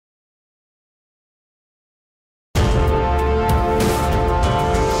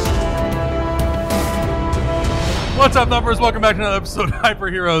What's up, numbers? Welcome back to another episode of Hyper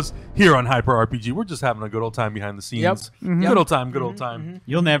Heroes here on Hyper RPG. We're just having a good old time behind the scenes. Yep. Mm-hmm. Good old time, good old time.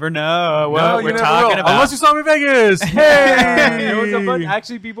 You'll never know what No, we're you never talking will. about. Unless you saw me in Vegas. Hey! There was a bunch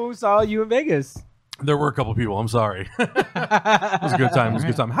actually people who saw you in Vegas. There were a couple people. I'm sorry. It was a good time. It was a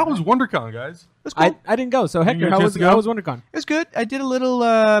good time. How was WonderCon, guys? I didn't go. So Hector, how was WonderCon? It was good. I did a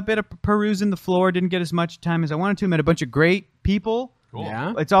little bit of perusing the floor. Didn't get as much time as I wanted to. Met a bunch of great people. Cool.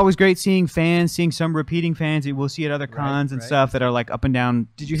 Yeah. It's always great seeing fans, seeing some repeating fans that we'll see at other cons and stuff that are like up and down.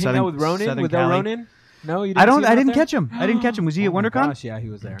 Did you hang out with Ronan? With Ronan? No, you didn't. I didn't catch him. I didn't catch him. Was he at WonderCon? Gosh, yeah, he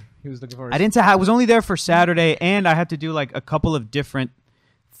was there. He was looking for us. I didn't. I was only there for Saturday, and I had to do like a couple of different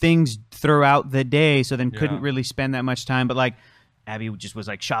things throughout the day, so then couldn't really spend that much time. But like, Abby just was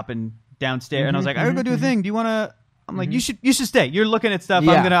like shopping downstairs, and I was like, I gotta go do a thing. Do you want to? I'm like, you should stay. You're looking at stuff.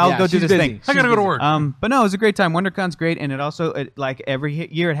 Yeah, I'll go do this thing. I gotta go to work. But no, it was a great time. WonderCon's great, and it also like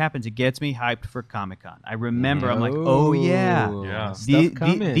every year it happens, it gets me hyped for Comic-Con. I remember, I'm like, oh yeah.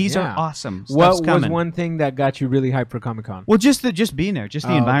 These are awesome. What Stuff's coming. was one thing that got you really hyped for Comic-Con? Well, just being there, just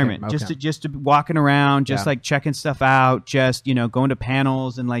the environment, okay. just to walking around, just like checking stuff out, just going to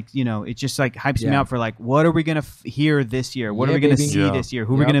panels and like it just like hypes me out for like what are we gonna hear this year? What are we gonna see this year?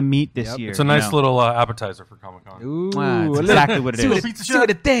 Who are we gonna meet this year? It's a nice little appetizer for Comic-Con. Ooh, exactly what it is. See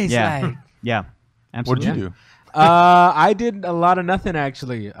what it tastes like. Yeah, absolutely. What did you do? I did a lot of nothing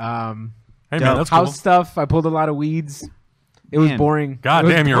actually. Hey man, that's house cool. stuff. I pulled a lot of weeds. It was boring. God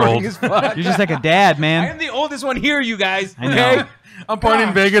damn, you're old. You're just like a dad, man. I am the oldest one here, you guys. I know. Okay, I'm partying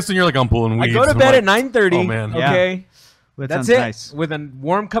in Vegas, and you're like, I'm pulling weeds. I go to bed at 9:30. Oh man, Okay, That that's sounds it. nice. With a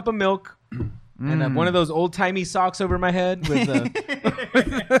warm cup of milk. And one of those old timey socks over my head with,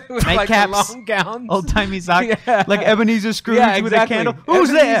 with like a long gown, old timey sock, like Ebenezer Scrooge with a candle. Who's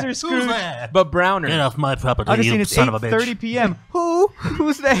Ebenezer Scrooge? Who's that? But browner. Get off my property, I just seen you it's son of a bitch. 8:30 p.m.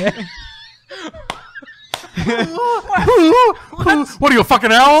 Who's there? What are you, a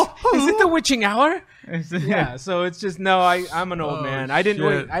fucking owl? Is it the witching hour? Yeah. So it's just I'm an old man. I didn't.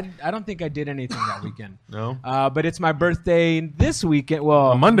 shit. I don't think I did anything that weekend. No. But it's my birthday this weekend.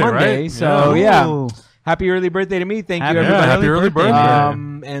 Well, On Monday, right? So Ooh. happy early birthday to me. Thank you, Happy everybody. happy early birthday.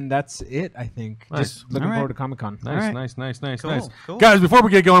 And that's it. I think. Nice. Just looking All right. forward to Comic-Con. Nice. Cool. Guys, before we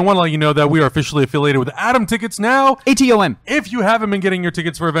get going, I want to let you know that we are officially affiliated with Atom Tickets now. ATOM. If you haven't been getting your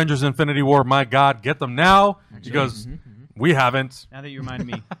tickets for Avengers Infinity War, my God, get them now because we haven't. Now that you reminded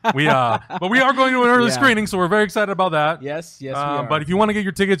me. But we are going to an early screening, so we're very excited about that. Yes, we are. But if you want to get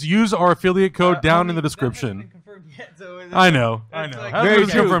your tickets, use our affiliate code down in the description. I know. Hasn't been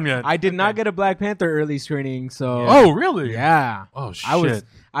confirmed yet. I did not get a Black Panther early screening, so Oh, really? yeah. Oh, shit.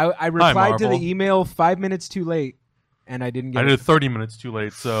 I replied to Marvel. the email 5 minutes too late, and I didn't get I it. did 30 minutes too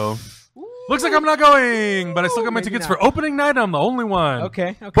late, so looks like I'm not going. But I still got my maybe tickets not. for opening night. I'm the only one.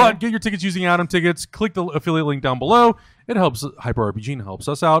 Okay. But get your tickets using Atom Tickets. Click the affiliate link down below. It helps Hyper RPG and helps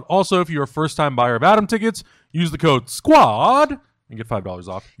us out. Also, if you're a first-time buyer of Atom Tickets, use the code SQUAD and get $5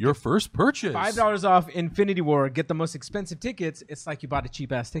 off your first purchase. $5 off Infinity War. Get the most expensive tickets. It's like you bought a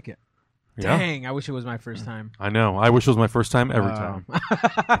cheap ass ticket. Yeah. Dang, I wish it was my first time. I know. I wish it was my first time every time.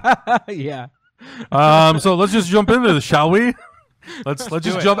 Yeah. So let's just jump into this, shall we? Let's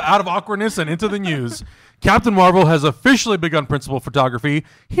just jump out of awkwardness and into the news. Captain Marvel has officially begun principal photography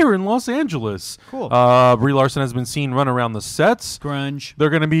here in Los Angeles. Cool. Brie Larson has been seen run around the sets. Grunge. They're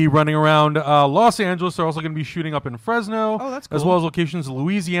going to be running around Los Angeles. They're also going to be shooting up in Fresno. Oh, that's As cool. well as locations in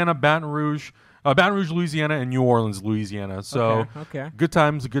Louisiana, Baton Rouge, Louisiana, and New Orleans, Louisiana. So Okay. good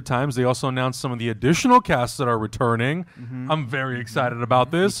times. They also announced some of the additional casts that are returning. I'm very excited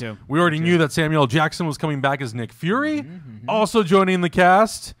about this. too. We already knew that Samuel L. Jackson was coming back as Nick Fury. Also joining the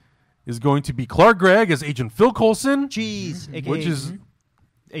cast is going to be Clark Gregg as Agent Phil Coulson. Jeez. Which is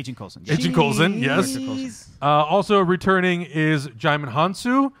Agent Coulson. Agent Coulson, yes. Also returning is Jaimin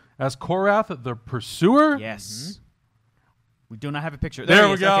Hansu as Korath the Pursuer. Yes. We do not have a picture. There he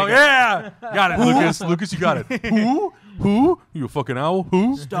we is. go. Okay, Yeah. Got it, Lucas. Lucas, you got it. Who? You a fucking owl?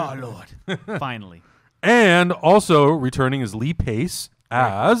 Who? Star-Lord. Finally. And also returning is Lee Pace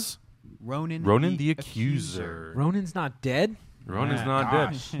as Ronan the Accuser. Ronan's not dead? Ronan's not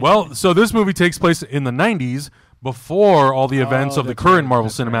dead. Well, so this movie takes place in the 90s before all the events of the current Marvel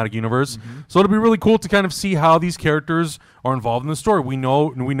Cinematic Universe. So it'll be really cool to kind of see how these characters are involved in the story. We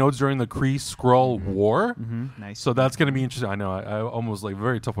know it's during the Kree-Skrull War. Nice. So that's going to be interesting. I know. I almost like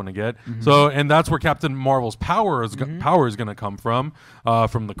very tough one to get. So, and that's where Captain Marvel's power is going to come from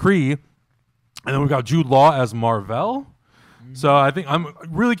the Kree. And then we've got Jude Law as Mar-Vell. So I think I'm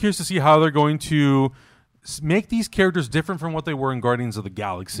really curious to see how they're going to make these characters different from what they were in Guardians of the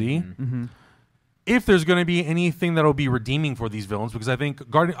Galaxy. if there's going to be anything that'll be redeeming for these villains, because I think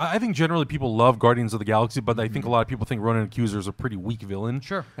generally people love Guardians of the Galaxy, but I think a lot of people think Ronan Accuser is a pretty weak villain.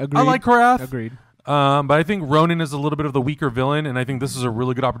 Sure. Agreed. I like Korath. Agreed. But I think Ronan is a little bit of the weaker villain, and I think this is a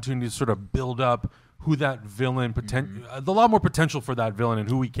really good opportunity to sort of build up who that villain, a lot more potential for that villain and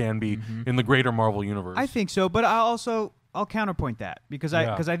who he can be in the greater Marvel universe. I think so, but I'll counterpoint that because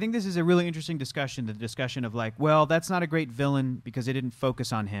I think this is a really interesting discussion. The discussion of like, well, that's not a great villain because they didn't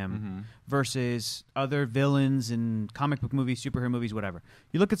focus on him versus other villains in comic book movies, superhero movies, whatever.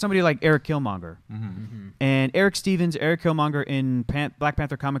 You look at somebody like Eric Killmonger, and Eric Killmonger in Black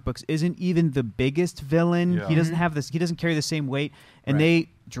Panther comic books isn't even the biggest villain. Yeah. He doesn't have this. He doesn't carry the same weight, and they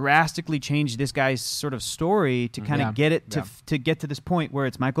drastically changed this guy's sort of story to kind of get it to get to this point where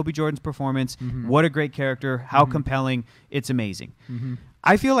it's Michael B. Jordan's performance. What a great character! How compelling! It's amazing.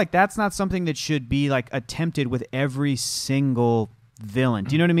 I feel like that's not something that should be like attempted with every single villain.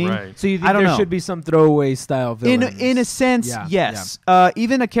 Do you know what I mean? Right. So you think there should be some throwaway style villains? In a sense, yes.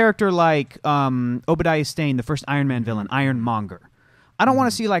 Even a character like Obadiah Stane, the first Iron Man villain, Ironmonger. I don't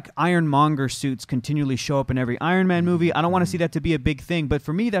want to see like Ironmonger suits continually show up in every Iron Man movie. I don't want to see that to be a big thing. But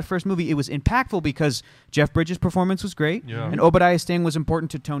for me, that first movie, it was impactful because Jeff Bridges' performance was great, and Obadiah Stane was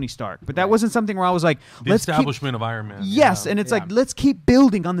important to Tony Stark. But that wasn't something where I was like, the establishment of Iron Man. Yes, and it's like, let's keep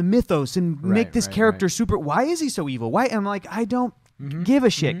building on the mythos and make this character super. Why is he so evil? Why? I'm like, I don't give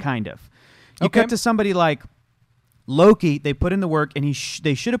a shit, kind of. You cut to somebody like Loki, they put in the work, and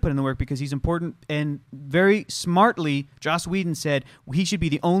they should have put in the work because he's important. And very smartly, Joss Whedon said he should be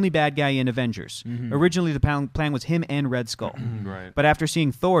the only bad guy in Avengers. Originally, the plan was him and Red Skull. Right. But after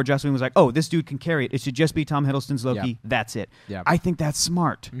seeing Thor, Joss Whedon was like, "Oh, this dude can carry it. It should just be Tom Hiddleston's Loki. Yeah. That's it." Yeah. I think that's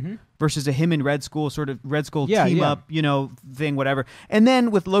smart. Versus a him and Red Skull team up, thing, whatever. And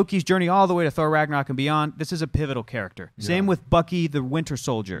then with Loki's journey all the way to Thor Ragnarok and beyond, this is a pivotal character. Yeah. Same with Bucky, the Winter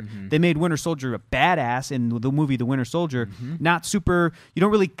Soldier. They made Winter Soldier a badass in the movie The Winter Soldier. Not super. You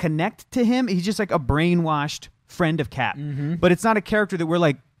don't really connect to him. He's just like a brainwashed friend of Cap. But it's not a character that we're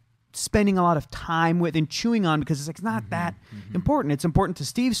like spending a lot of time with and chewing on because it's like, it's not that important. It's important to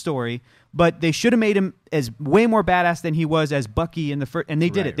Steve's story, but they should have made him as way more badass than he was as Bucky in the first, and they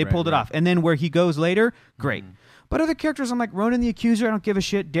did it. They pulled it off. And then where he goes later, great. But other characters, I'm like Ronan the Accuser, I don't give a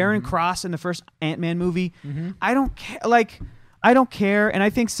shit. Darren Cross in the first Ant-Man movie, I don't care. I don't care. And I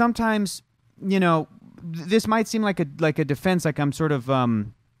think sometimes, this might seem like a defense, like I'm sort of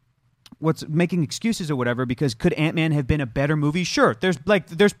what's making excuses or whatever, because could Ant-Man have been a better movie? Sure.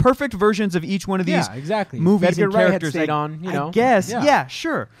 There's perfect versions of each one of these movies and characters. I guess. Yeah,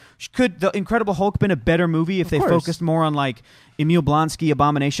 sure. Could The Incredible Hulk been a better movie if they focused more on like Emil Blonsky,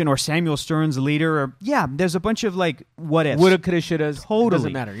 Abomination, or Samuel Stern's Leader? Or there's a bunch of like what ifs. Woulda, coulda, shoulda. Totally.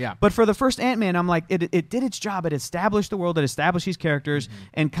 Doesn't matter. Yeah. But for the first Ant-Man, I'm like, it did its job. It established the world. It established these characters,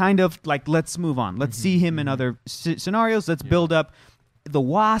 and kind of like, let's move on. Let's see him in other scenarios. Let's build up the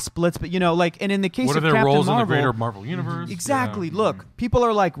Wasp, and in the case what of are their Captain roles Marvel, in the greater Marvel universe? Exactly. Look, people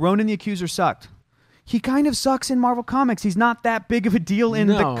are like, Ronan the Accuser sucked. He kind of sucks in Marvel Comics. He's not that big of a deal in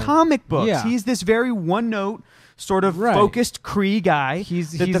the comic books. Yeah. He's this very one-note, sort of focused Kree guy.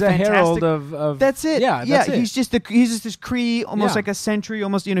 He's a herald of. That's it. Yeah, that's it. He's just this Kree, almost like a sentry.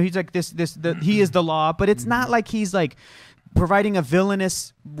 Almost, he's like this. He is the law, but it's not like he's like providing a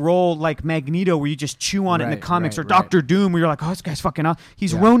villainous role like Magneto where you just chew on it in the comics, or Doctor Doom where you're like, oh, this guy's fucking out.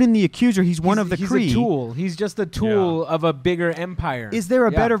 He's Ronan the Accuser. He's one of the Kree. He's a tool. He's just a tool of a bigger empire. Is there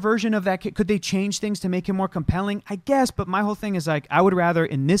a better version of that? Could they change things to make him more compelling? I guess, but my whole thing is like, I would rather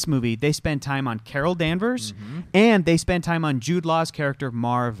in this movie they spend time on Carol Danvers and they spend time on Jude Law's character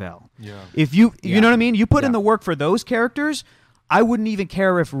Mar-Vell. Yeah. If you know what I mean? You put in the work for those characters. I wouldn't even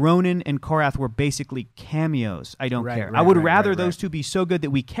care if Ronan and Korath were basically cameos. I don't care. I would rather those two be so good that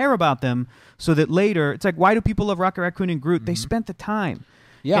we care about them so that later, it's like, why do people love Rocket Raccoon and Groot? They spent the time.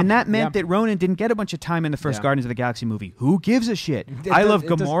 Yeah. And that meant that Ronan didn't get a bunch of time in the first Guardians of the Galaxy movie. Who gives a shit? I love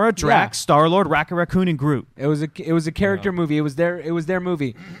Gamora, Drax, Star-Lord, Rocket Raccoon, and Groot. It was a character movie. It was their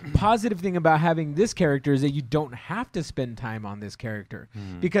movie. Positive thing about having this character is that you don't have to spend time on this character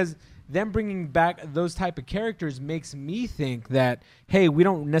because them bringing back those type of characters makes me think that, hey, we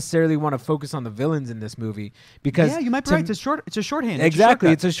don't necessarily want to focus on the villains in this movie because you might be right. It's a shorthand.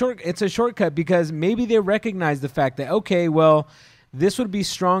 Exactly. It's a shortcut because maybe they recognize the fact that, okay, well, this would be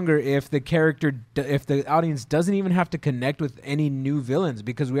stronger if the audience doesn't even have to connect with any new villains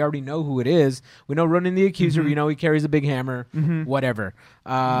because we already know who it is. We know Ronan the Accuser. We know he carries a big hammer. Whatever.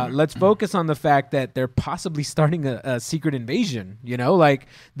 Let's focus on the fact that they're possibly starting a secret invasion. Like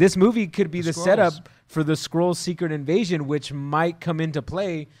this movie could be the setup for the Skrull secret invasion, which might come into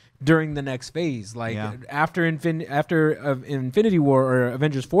play during the next phase. Like after Infinity War or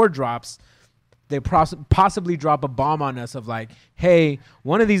Avengers 4 drops, they possibly drop a bomb on us of like, hey,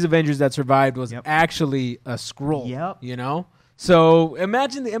 one of these Avengers that survived was actually a Skrull. Yep. You know. So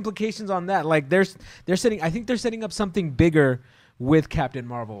imagine the implications on that. Like they're setting up something bigger with Captain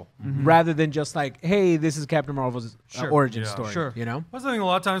Marvel rather than just like, hey, this is Captain Marvel's origin story. Sure. You know? That's the thing. A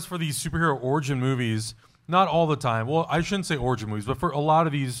lot of times for these superhero origin movies, not all the time. Well, I shouldn't say origin movies, but for a lot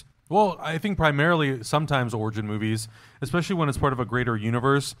of these, well, I think primarily sometimes origin movies, especially when it's part of a greater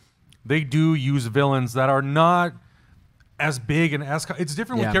universe, they do use villains that are not as big and as it's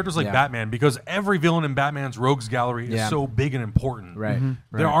different with characters like Batman, because every villain in Batman's rogues gallery is so big and important. Right.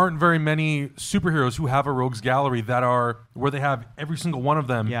 There aren't very many superheroes who have a rogues gallery that are where they have every single one of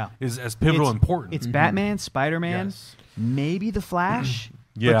them is as pivotal and important. It's Batman, Spider-Man, maybe the Flash,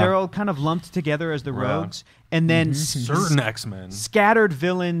 but they're all kind of lumped together as the rogues. And then certain X-Men. Scattered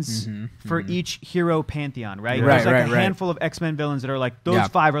villains for each hero pantheon, right? There's like a handful of X-Men villains that are like, those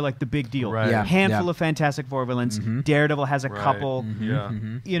 5 are like the big deal. Right. Handful of Fantastic Four villains. Daredevil has a couple.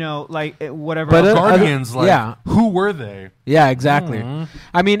 You know, like whatever. But Guardians, who were they? Yeah, exactly.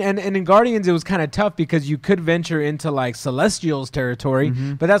 I mean, and in Guardians, it was kind of tough because you could venture into like Celestials territory,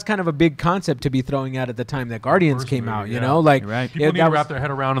 but that's kind of a big concept to be throwing out at the time that Guardians came out, you know? Like, people need to wrap their head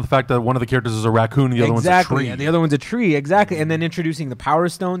around the fact that one of the characters is a raccoon and the other one's a tree. And the other one's a tree, exactly. And then introducing the Power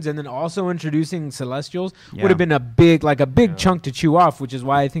Stones and then also introducing Celestials would have been a big chunk to chew off, which is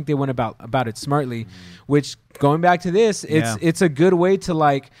why I think they went about it smartly. Which, going back to this, it's a good way to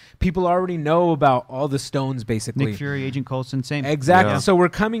like, people already know about all the stones, basically. Nick Fury, Agent Coulson, same. Exactly. So we're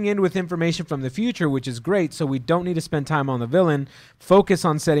coming in with information from the future, which is great. So we don't need to spend time on the villain. Focus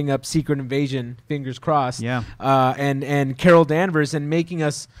on setting up Secret Invasion, fingers crossed. And Carol Danvers, and making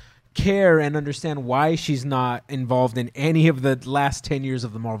us care and understand why she's not involved in any of the last 10 years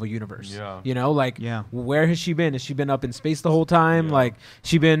of the Marvel Universe. You know, like, where has she been? Has she been up in space the whole time? Like,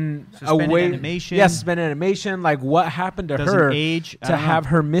 she been away? Animation. Yes, suspended animation. Like, what happened to her to have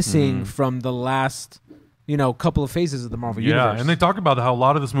her missing from the last, you know, couple of phases of the Marvel Universe? And they talk about how a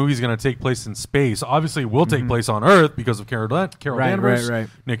lot of this movie is going to take place in space. Obviously, it will take place on Earth because of Carol Danvers,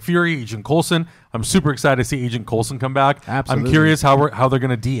 Nick Fury, Agent Coulson. I'm super excited to see Agent Coulson come back. Absolutely. I'm curious how they're going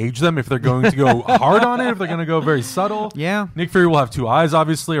to de-age them, if they're going to go hard on it, if they're going to go very subtle. Nick Fury will have 2 eyes,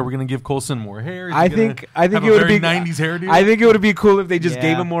 obviously. Are we going to give Coulson more hair? I think it would be 90s hairdo. I think it would be cool if they just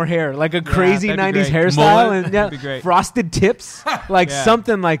gave him more hair, like a crazy 90s hairstyle and frosted tips, like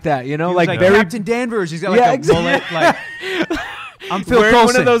something like that. You know, like very Captain Danvers. He's got like a mullet, like. I'm Phil wearing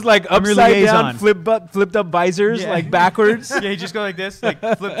Coulson. one of those like upside down flipped up visors, like backwards. You just go like this, like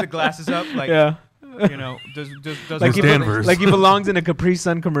flip the glasses up, like you know, does like he belongs in a Capri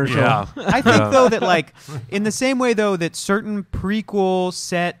Sun commercial. I think though that like in the same way though that certain prequel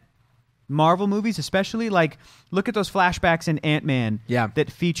set Marvel movies, especially like look at those flashbacks in Ant-Man that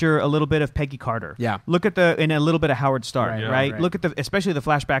feature a little bit of Peggy Carter. Look at and a little bit of Howard Stark, right? Look at especially the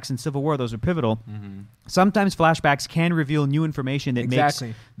flashbacks in Civil War, those are pivotal. Sometimes flashbacks can reveal new information that makes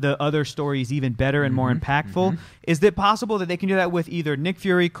the other stories even better and more impactful. Is it possible that they can do that with either Nick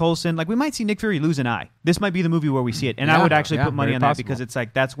Fury, Coulson? Like we might see Nick Fury lose an eye. This might be the movie where we see it. And I would actually put money on that because it's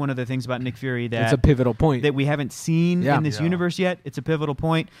like that's one of the things about Nick Fury that it's a pivotal point that we haven't seen in this universe yet. It's a pivotal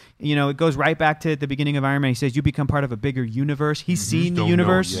point. You know, it goes right back to the beginning of Iron Man. He says you become part of a bigger universe. He's seen the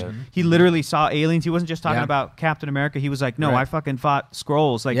universe. He literally saw aliens. He wasn't just talking about Captain America. He was like, no, I fucking fought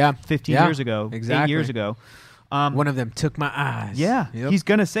Skrulls like 15 years ago, 8 years ago. One of them took my eyes. He's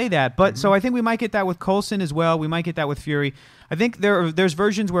going to say that. But so I think we might get that with Coulson as well. We might get that with Fury. I think there's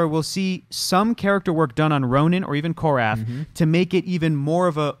versions where we'll see some character work done on Ronan or even Korath to make it even more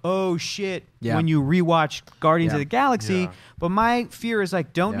of a, oh, shit, when you rewatch Guardians of the Galaxy. But my fear is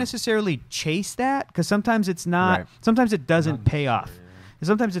like, don't necessarily chase that because sometimes it's not, sometimes it doesn't pay off.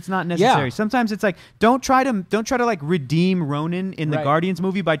 Sometimes it's not necessary. Sometimes it's like don't try to like redeem Ronan in the Guardians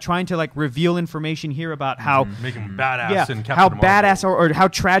movie by trying to like reveal information here about how make him badass in Captain how Marvel. badass or how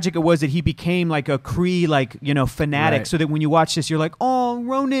tragic it was that he became like a Kree like fanatic. So that when you watch this, you're like, oh,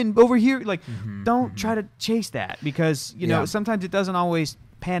 Ronan over here. Like, don't try to chase that because you know sometimes it doesn't always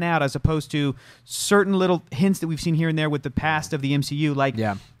pan out as opposed to certain little hints that we've seen here and there with the past of the MCU, like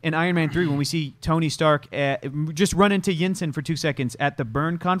in Iron Man 3 when we see Tony Stark just run into Yinsen for 2 seconds at the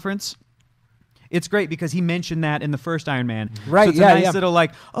Burn conference. It's great because he mentioned that in the first Iron Man. Right, so it's a nice little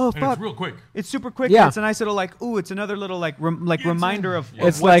like, oh, fuck. It's real quick. It's super quick. It's a nice little like, ooh, it's another little like reminder of it's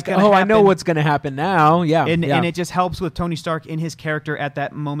what's like, gonna oh, happen. I know what's going to happen now. And it just helps with Tony Stark in his character at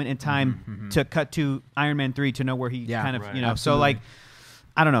that moment in time to cut to Iron Man 3 to know where he kind of, so like,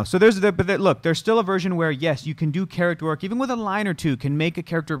 I don't know. So look, there's still a version where yes, you can do character work, even with a line or two, can make a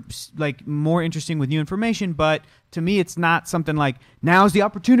character like more interesting with new information. But to me, it's not something like now's the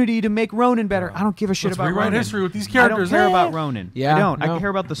opportunity to make Ronan better. I don't give a shit Let's about rewrite Ronan. history with these characters. I don't care about Ronan. Yeah, I don't. no. I care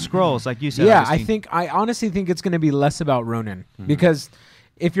about the scrolls, like you said. Yeah, Augustine. I honestly think it's going to be less about Ronan because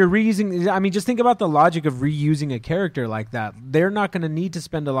if you're reusing, I mean, just think about the logic of reusing a character like that. They're not going to need to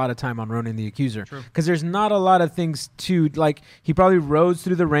spend a lot of time on Ronan the Accuser because there's not a lot of things to like. He probably rose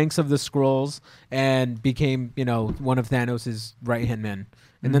through the ranks of the Skrulls and became, one of Thanos' right hand men,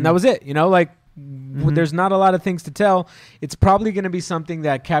 and then that was it. There's not a lot of things to tell. It's probably going to be something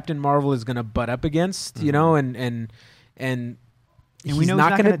that Captain Marvel is going to butt up against, and he's we know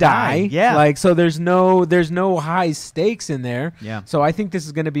not going to die. Yeah. So there's no high stakes in there. Yeah. So I think this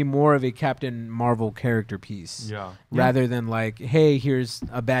is going to be more of a Captain Marvel character piece. Yeah. Rather than like, hey, here's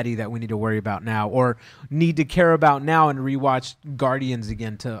a baddie that we need to worry about now or need to care about now and rewatch Guardians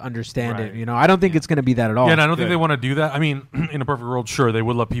again to understand it. I don't think it's going to be that at all. Yeah, and I don't think they want to do that. I mean, in a perfect world, sure, they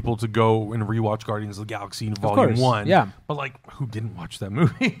would let people to go and rewatch Guardians of the Galaxy in Volume 1. Yeah. But like, who didn't watch that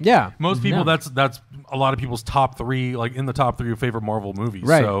movie? Yeah. Most people, Yeah. that's a lot of people's top 3, like in the top 3 of favorite Marvel movies.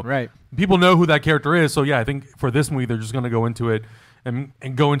 Right, So right. people know who that character is. So yeah, I think for this movie, they're just going to go into it and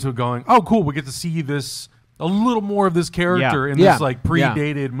go into it going, oh, cool, we get to see this, a little more of this character in this like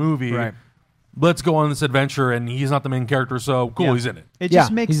predated movie. Right. Let's go on this adventure, and he's not the main character, so cool, he's in it. It just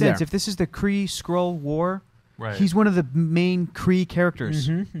Yeah, makes he's sense. there. If this is the Kree-Skrull War, Right. he's one of the main Kree characters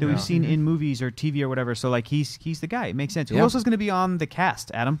that we've seen in movies or TV or whatever. So like he's the guy. It makes sense. Who Yeah. else is going to be on the cast,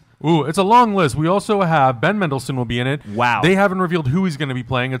 Adam? Ooh, it's a long list. We also have Ben Mendelsohn will be in it. Wow. They haven't revealed who he's going to be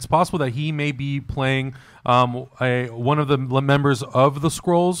playing. It's possible that he may be playing one of the members of the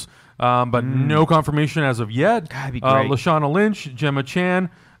Skrulls, but no confirmation as of yet. That'd be great. Lashana Lynch, Gemma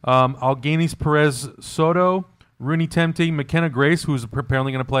Chan, Alganis Perez Soto, Rooney Temte, McKenna Grace, who's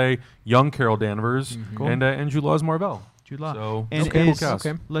apparently going to play young Carol Danvers, and Jude Law's Marvel. Jude Law. So, And cool is cast.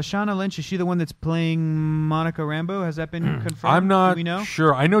 Lashana Lynch, is she the one that's playing Monica Rambeau? Has that been confirmed? I'm Do not we know?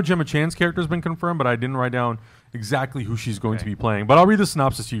 sure. I know Gemma Chan's character has been confirmed, but I didn't write down exactly who she's going to be playing. But I'll read the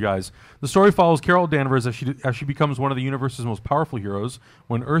synopsis to you guys. The story follows Carol Danvers as she becomes one of the universe's most powerful heroes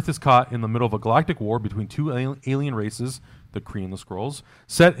when Earth is caught in the middle of a galactic war between two alien races, the Kree and the Skrulls.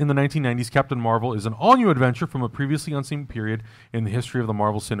 Set in the 1990s, Captain Marvel is an all-new adventure from a previously unseen period in the history of the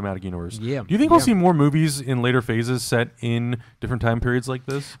Marvel Cinematic Universe. Yeah. Do you think we'll see more movies in later phases set in different time periods like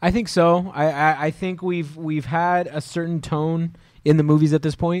this? I think so. I think we've had a certain tone in the movies at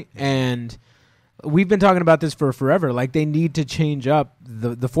this point, and we've been talking about this for forever. Like, they need to change up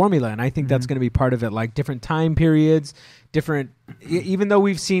the formula, and I think that's going to be part of it. Like, different time periods, even though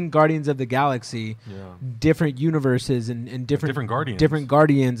we've seen Guardians of the Galaxy, different universes and different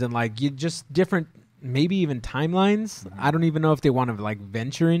Guardians, and like different, maybe even timelines. I don't even know if they want to like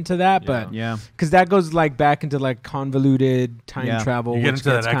venture into that, but because that goes like back into like convoluted time travel. You get which into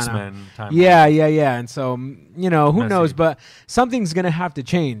gets that kinda, X-Men time. Yeah. And so, who Messy. knows? But something's going to have to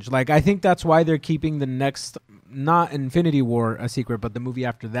change. Like, I think that's why they're keeping the next, not Infinity War a secret, but the movie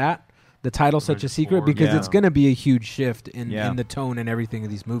after that, the title such a secret, because it's going to be a huge shift in the tone and everything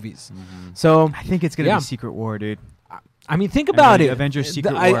of these movies. So I think it's going to be Secret War, dude. I mean, think about it. Avengers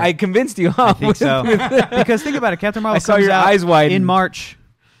Secret War. I convinced you, huh? I think so. Because think about it. Captain Marvel I saw comes your out eyes widen. in March,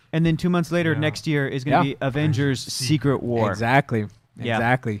 and then 2 months later, next year, is going to be Avengers Secret War. Exactly. Yeah.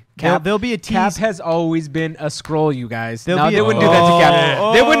 Exactly. There'll be a tease. Cap has always been a scroll, you guys. They wouldn't do that to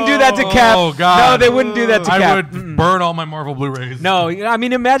Cap. They wouldn't do that to Cap. Oh, God. No, they wouldn't do that to Cap. I would burn all my Marvel Blu-rays. No, I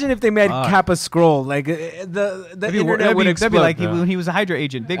mean, imagine if they made Cap a scroll. Like, the internet would explode. That'd be like when he was a Hydra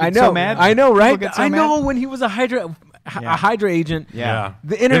agent. They'd I get know. so mad. I know, right? People get so I know mad. when he was a Hydra agent. Yeah.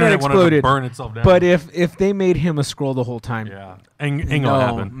 The internet wanted exploded. to burn itself down. But if they made him a scroll the whole time, ain't gonna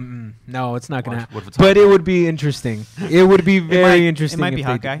happen. no, it's not gonna What if happen. it's But Hawkeye? it would be interesting. It would be very interesting. It might be if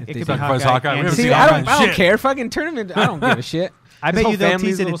they Hawkeye. did- if It they could be did. Sacrifice Hawkeye. Hawkeye. We and haven't See, seen I Hawkeye. don't Shit. care. Fucking turn him into. I don't give a shit. I His bet whole you they'll family's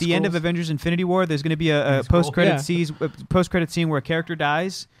tease it at little the end of skrulls. Avengers Infinity War. There's going to be a Skrull. post-credit scene where a character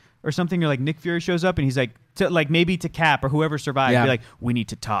dies or something, or like Nick Fury shows up and he's like, maybe to Cap or whoever survived, be like, we need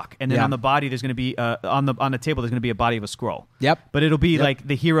to talk. And then on the body, there's going to be on the table, there's going to be a body of a Skrull. Yep. But it'll be like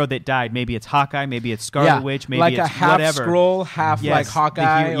the hero that died. Maybe it's Hawkeye. Maybe it's Scarlet Witch. Maybe like it's a half whatever. Skrull, half Yes, like the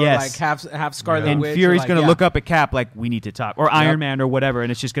Hawkeye, hero- or yes. like half Scarlet And Witch. Fury's or going to like, look up at Cap like, we need to talk, or Iron Man or whatever,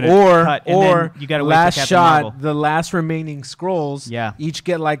 and it's just going to cut. And or then you got to wait last for Captain shot, Marvel. the last remaining Skrulls, Yeah. each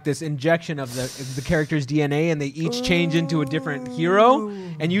get like this injection of the character's DNA, and they each change into a different hero,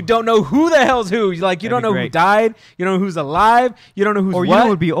 and you don't know who the hell's who. Like, you That'd don't be know who great. died, you don't know who's alive, you don't know who's Or what. you know what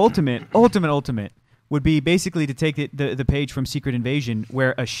would be ultimate? would be basically to take the page from Secret Invasion,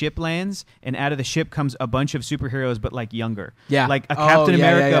 where a ship lands, and out of the ship comes a bunch of superheroes, but like younger. Yeah. Like a Captain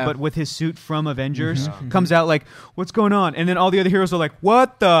America, yeah. but with his suit from Avengers, comes out like, what's going on? And then all the other heroes are like,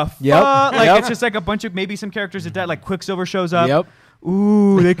 what the fuck? Like, it's just like a bunch of maybe some characters that died, like Quicksilver shows up. Yep.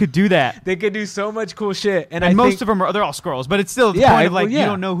 Ooh, they could do that. They could do so much cool shit, and most of them they're all Skrulls, but it's still the point of like you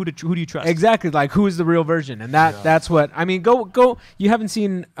don't know who do you trust. Exactly, like who is the real version, and that's what I mean. Go! You haven't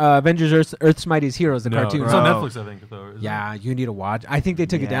seen Avengers: Earth's Mightiest Heroes, the cartoon? It's on Netflix, I think. Though, you need to watch. I think they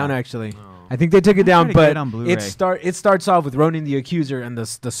took it down actually. I think they took it down, but it starts off with Ronan the Accuser and the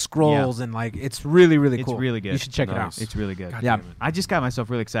Skrulls, and like it's really cool. It's really good. You should check it out. It's really good. Yeah, I just got myself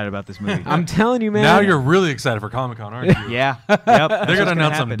really excited about this movie. I'm telling you, man. Now you're really excited for Comic-Con, aren't you? Yeah. Yep. They're gonna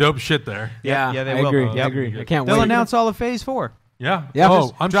announce some dope shit there. Yeah, they I will. agree. Yep. I agree. I can't wait. They'll announce all of Phase 4. Yeah. Yeah.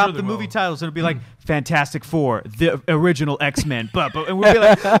 Oh, I'm drop sure the movie will. titles. It'll be like Fantastic Four, the original X-Men, but and we'll be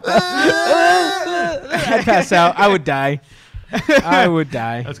like, I'd pass out. I would die. I would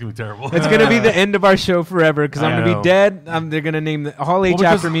die. That's gonna be terrible. It's gonna be the end of our show forever because I'm gonna be dead. They're gonna name the Hall H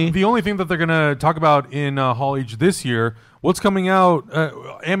after me. The only thing that they're gonna talk about in Hall H this year, what's coming out?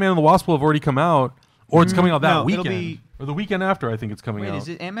 Ant-Man and the Wasp will have already come out, or it's coming out that weekend. Or the weekend after, I think it's coming out. Wait, is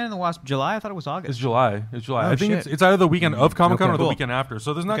it Ant-Man and the Wasp July? I thought it was August. It's July. Oh, I think it's either the weekend of Comic-Con or the Cool. weekend after.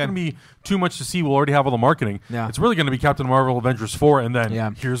 So there's not going to be too much to see. We'll already have all the marketing. Yeah. It's really going to be Captain Marvel, Avengers 4, and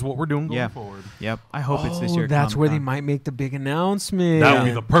then here's what we're doing going forward. Yep. I hope it's this year. That's where they might make the big announcement. That would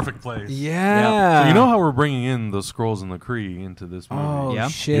be the perfect place. Yeah. So you know how we're bringing in the Skrulls and the Kree into this movie? Oh,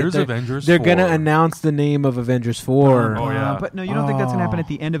 shit. Here's Avengers 4. They're going to announce the name of Avengers 4. Oh, yeah. But no, you don't think that's going to happen at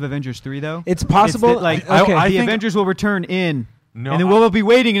the end of Avengers 3, though? It's possible. It's I the think Avengers will return in. No, and then we'll be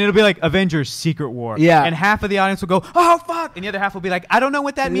waiting, and it'll be like Avengers Secret War. Yeah. And half of the audience will go, oh, fuck. And the other half will be like, I don't know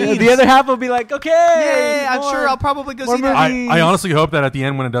what that means. The other half will be like, okay. Yeah, I'm sure I'll probably go see movies. that. I honestly hope that at the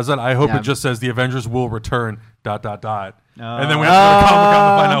end when it does that, I hope it just says the Avengers will return, ... And then we have to go to Comic-Con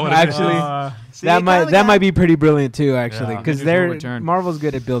to find out what it is. Actually, that might be pretty brilliant too, actually, because Avengers they're Marvel's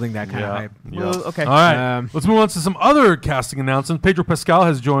good at building that kind of hype. Well, okay. All right. Let's move on to some other casting announcements. Pedro Pascal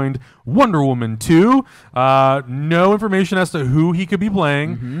has joined Wonder Woman 2. No information as to who he could be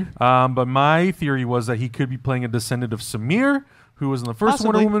playing, but my theory was that he could be playing a descendant of Samir, who was in the first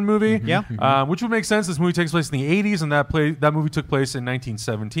Wonder Woman movie, which would make sense. This movie takes place in the 80s, and that movie took place in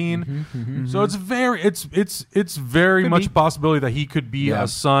 1917. So it's very much a possibility that he could be a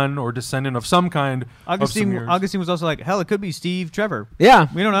son or descendant of some kind. Augustine was also like, hell, it could be Steve Trevor. Yeah,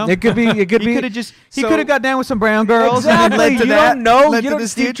 we don't know. It could be. He could have just he could have got down with some brown girls. And led to you that. Don't know. Led You to don't.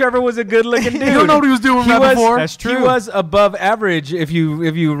 this Steve dude. Trevor was a good-looking dude. You don't know what he was doing before. That's true. He was above average, if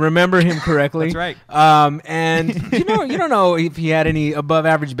you remember him correctly. That's right. And you don't know if he had any above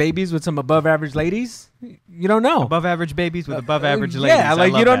average babies with some above average ladies. You don't know. Above average babies with above average ladies. Yeah,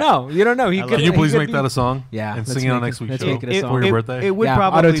 like you don't know. You don't know. Can you please make that a song? Yeah, and sing it on next week's show for your birthday. It would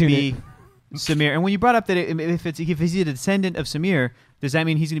probably be Samir. And when you brought up that if he's a descendant of Samir, does that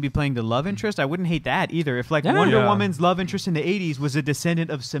mean he's going to be playing the love interest? I wouldn't hate that either. If Wonder Woman's love interest in the 80s was a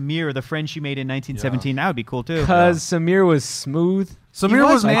descendant of Samir, the friend she made in 1917, that would be cool too. Because Samir was smooth. Samir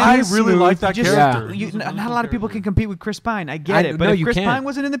was, man. I really like that character. Not a lot of people can compete with Chris Pine. I get it. But if Chris Pine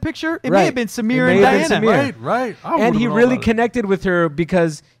wasn't in the picture, it may have been Samir and Diana. Right. And he really connected with her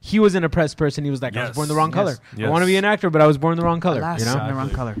because he was an oppressed person. He was like, I was born the wrong color. I want to be an actor, but I was born the wrong color. The wrong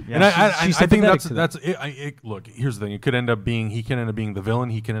color. And I think that's it. Look, here's the thing. It could end up being the villain.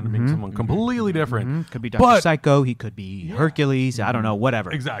 He can end up being someone completely different. Could be Dr. Psycho. He could be Hercules. I don't know.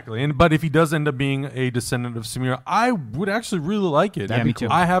 Whatever. Exactly. But if he does end up being a descendant of Samir, I would actually really like it. Yeah, me too.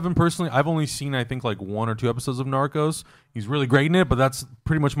 I haven't personally. I've only seen I think like 1 or 2 episodes of Narcos. He's really great in it, but that's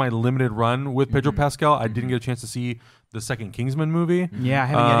pretty much my limited run with Pedro Pascal. I didn't get a chance to see the second Kingsman movie. Yeah, I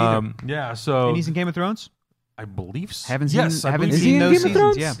haven't yet either. Yeah, so and he's in Game of Thrones. I believe so. Haven't seen those Game of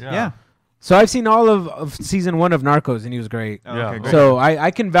Thrones? Yeah. So I've seen all of season 1 of Narcos, and he was great. Oh, okay, great. So I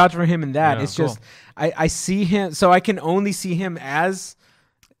can vouch for him in that. Yeah, it's just I see him, so I can only see him as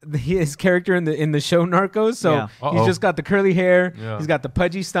his character in the show Narcos. So he's just got the curly hair, he's got the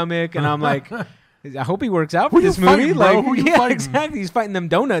pudgy stomach, and I'm like, I hope he works out for this movie. Fighting, Who you fighting? Exactly. He's fighting them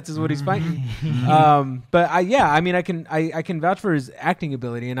donuts, is what he's fighting. But I can vouch for his acting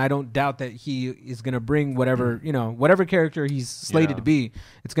ability, and I don't doubt that he is going to bring whatever character he's slated to be.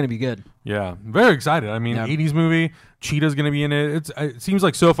 It's going to be good. Yeah, very excited. I mean, 80s movie. Cheetah's going to be in it. It seems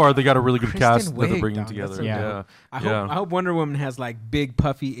like so far they got a really good cast that they're bringing together. I hope Wonder Woman has like big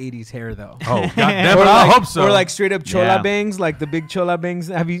puffy 80s hair though. Oh, goddamn it, I hope so. Or like straight up chola bangs, like the big chola bangs.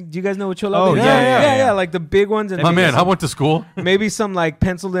 Do you guys know what chola bangs? Yeah, like the big ones. And my man, I went to school. Maybe some like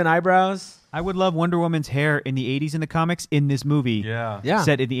penciled in eyebrows.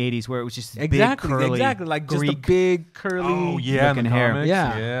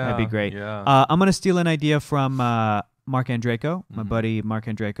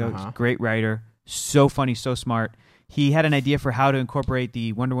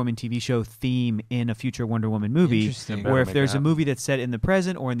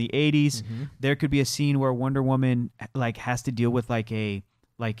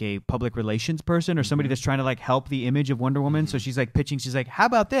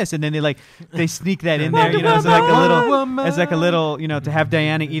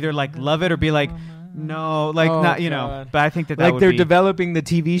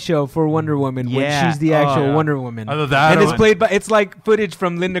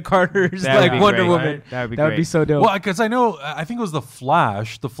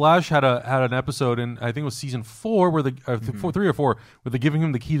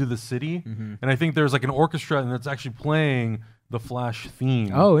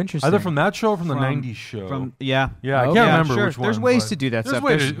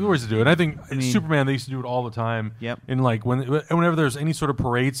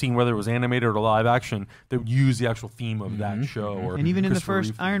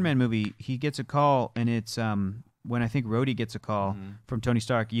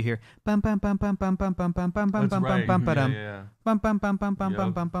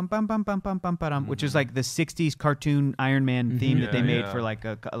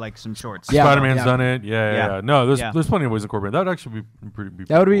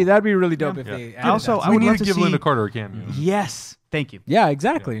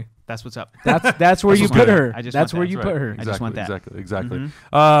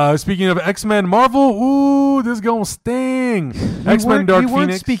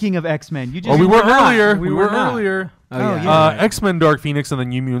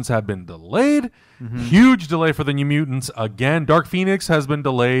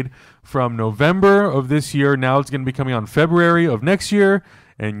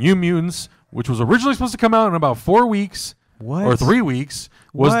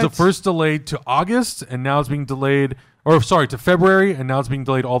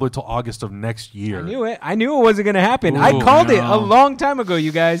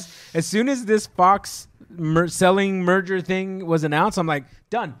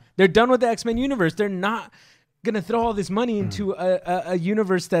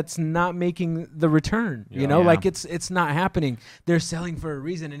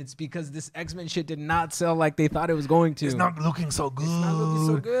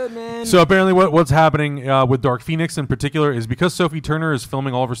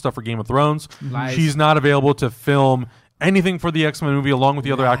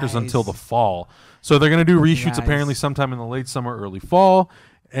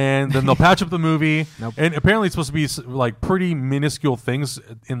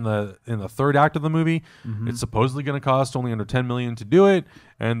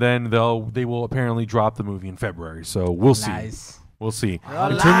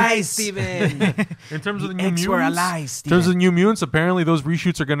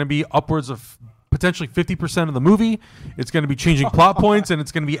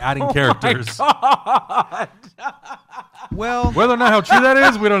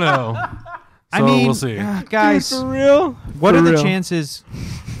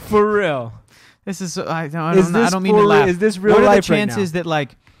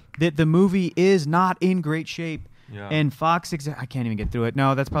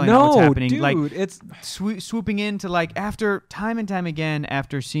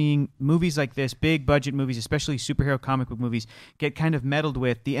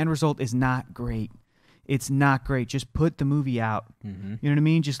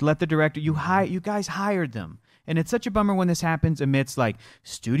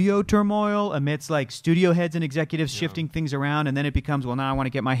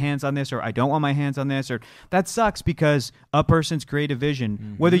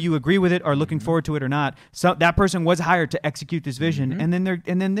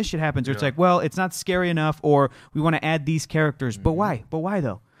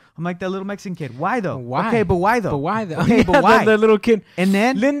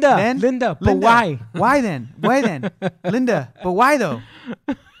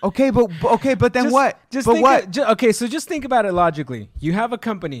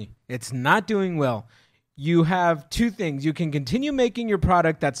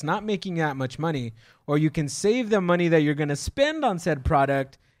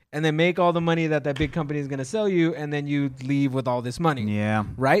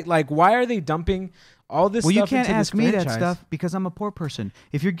 all this Well, stuff you can't into this ask me that franchise. stuff because I'm a poor person.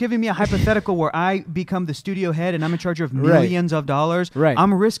 If you're giving me a hypothetical where I become the studio head and I'm in charge of millions of dollars,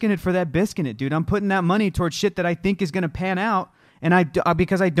 I'm risking it for that biscuit, it, dude. I'm putting that money towards shit that I think is going to pan out, and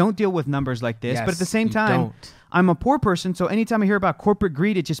because I don't deal with numbers like this. Yes, but at the same time, I'm a poor person, so anytime I hear about corporate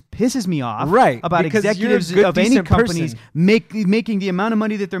greed, it just pisses me off. Right. About Because executives you're a good, of any decent companies person. making the amount of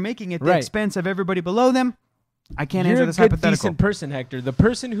money that they're making at the expense of everybody below them. I can't answer this You're a good, hypothetical. decent person, Hector. The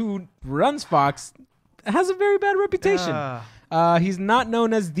person who runs Fox has a very bad reputation. He's not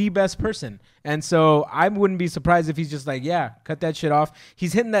known as the best person. And so I wouldn't be surprised if he's just like, yeah, cut that shit off.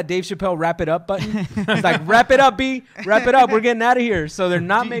 He's hitting that Dave Chappelle wrap it up button. He's like, wrap it up, B. Wrap it up. We're getting out of here. So they're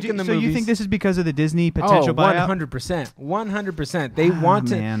not making the movies. So you think this is because of the Disney potential buyout? 100%. 100%. They want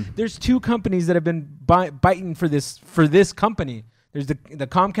to. Man. There's two companies that have been biting for this company. There's the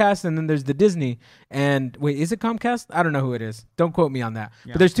Comcast and then there's the Disney. And wait, is it Comcast? I don't know who it is. Don't quote me on that.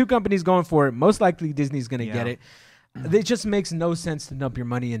 Yeah. But there's two companies going for it. Most likely Disney's going to get it. It just makes no sense to dump your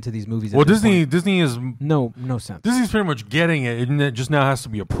money into these movies. Well, Disney is no sense. Disney's pretty much getting it, and it just now has to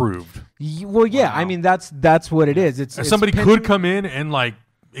be approved. Well, yeah. Wow. I mean, that's what it is. It's somebody could come in and like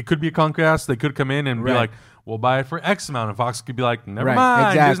it could be a Comcast. They could come in and be like, we'll buy it for X amount. And Fox could be like, never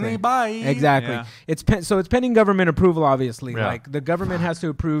mind, Disney, bye. Exactly. Yeah. It's pending government approval, obviously. Yeah. Like the government has to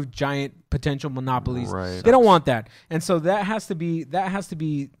approve giant potential monopolies. Right. They don't want that. And so that has to be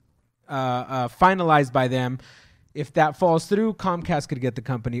finalized by them. If that falls through, Comcast could get the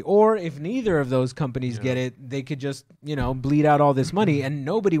company. Or if neither of those companies get it, they could just, bleed out all this money. And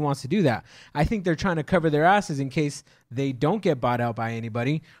nobody wants to do that. I think they're trying to cover their asses in case they don't get bought out by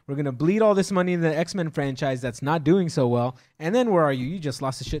anybody. We're going to bleed all this money in the X-Men franchise that's not doing so well. And then where are you? You just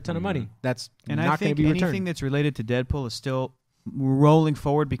lost a shit ton of money. That's not going to be returned. Anything that's related to Deadpool is still rolling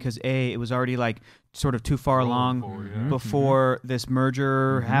forward because it was already like sort of too far along before this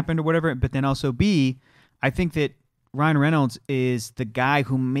merger happened or whatever. But then also B, I think that Ryan Reynolds is the guy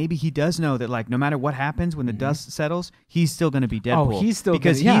who maybe he does know that like no matter what happens when the dust settles, he's still going to be Deadpool. Oh, he's still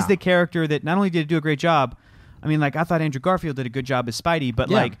because he's the character that not only did he do a great job. I mean, like I thought Andrew Garfield did a good job as Spidey, but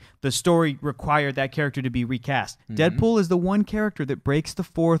like the story required that character to be recast. Deadpool is the one character that breaks the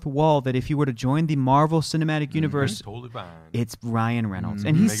fourth wall. That if you were to join the Marvel Cinematic Universe, totally fine. It's Ryan Reynolds,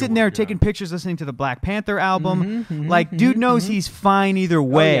 and he's sitting there taking pictures, listening to the Black Panther album. Like, dude knows he's fine either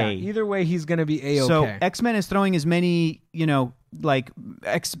way. Oh, yeah. Either way, he's gonna be A-okay. So X-Men is throwing as many,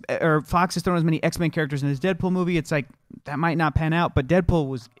 Fox is throwing as many X-Men characters in his Deadpool movie. It's like that might not pan out, but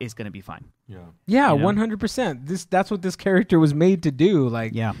Deadpool is going to be fine. Yeah, 100%. That's what this character was made to do.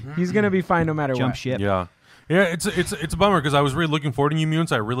 Like, he's going to be fine no matter Jump what. ship. Yeah, it's a bummer because I was really looking forward to New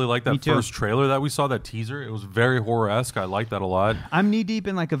Mutants. I really liked that first trailer that we saw, that teaser. It was very horror-esque. I liked that a lot. I'm knee-deep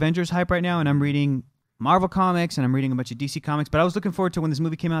in like Avengers hype right now, and I'm reading Marvel comics and I'm reading a bunch of DC comics, but I was looking forward to when this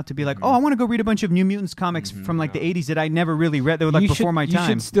movie came out to be like, I want to go read a bunch of New Mutants comics from like the 80s that I never really read. They were like before my time. You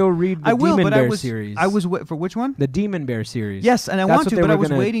should still read the Demon Bear series. I was for which one? The Demon Bear series. Yes, and I want to, but I was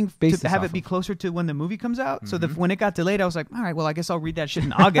waiting to have it be closer to when the movie comes out. So that when it got delayed, I was like, all right, well, I guess I'll read that shit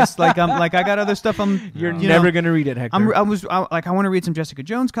in August. I got other stuff. You're never gonna read it, Hector. I want to read some Jessica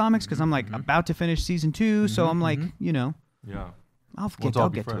Jones comics because I'm like about to finish season 2, so I'm like, I'll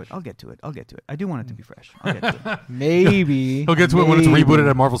get to it. I do want it to be fresh. I'll get to it. Maybe. He'll get to it when it's rebooted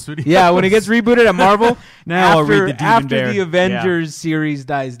at Marvel Studios. Yeah, when it gets rebooted at Marvel. Now I'll read the Demon after Bear. the Avengers series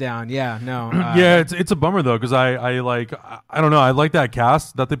dies down. Yeah, no. It's a bummer though because I don't know. I like that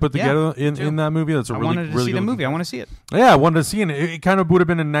cast that they put together in that movie. That's a really wanted to see the movie. I want to see it. Yeah, I wanted to see it. It kind of would have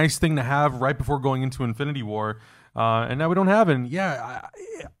been a nice thing to have right before going into Infinity War. And now we don't have it. And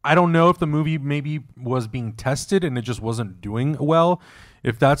I don't know if the movie maybe was being tested and it just wasn't doing well.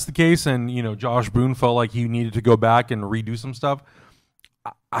 If that's the case, and Josh Boone felt like he needed to go back and redo some stuff,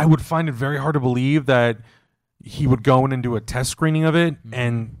 I would find it very hard to believe that he would go in and do a test screening of it,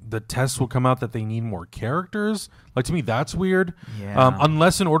 and the tests will come out that they need more characters. Like, to me, that's weird. Yeah.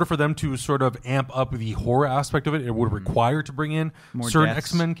 Unless in order for them to sort of amp up the horror aspect of it, it would require to bring in more certain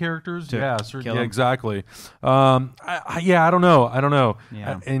X-Men characters. Exactly. I don't know.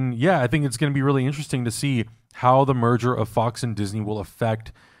 Yeah. I think it's going to be really interesting to see how the merger of Fox and Disney will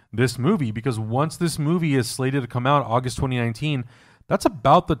affect this movie, because once this movie is slated to come out August 2019, that's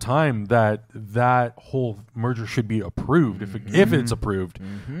about the time that whole merger should be approved, if it's approved.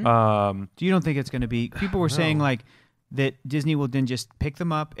 Do you don't think it's going to be? People were saying like that Disney will then just pick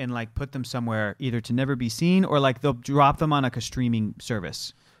them up and like put them somewhere either to never be seen or like they'll drop them on like a streaming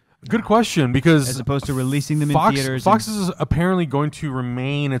service. Good question, because as opposed to releasing them in theaters. Fox is apparently going to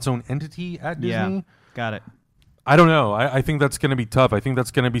remain its own entity at Disney. Yeah, got it. I don't know. I think that's going to be tough. I think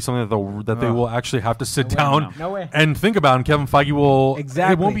that's going to be something that they will actually have to sit down and think about. And Kevin Feige will.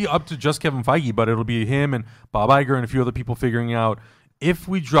 Exactly. It won't be up to just Kevin Feige, but it'll be him and Bob Iger and a few other people figuring out, if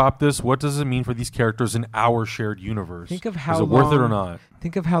we drop this, what does it mean for these characters in our shared universe? Think of how Is it worth it or not?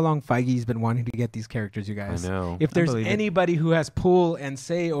 Think of how long Feige's been wanting to get these characters, you guys. I know. If there's anybody who has pull and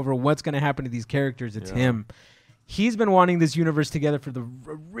say over what's going to happen to these characters, it's him. He's been wanting this universe together for the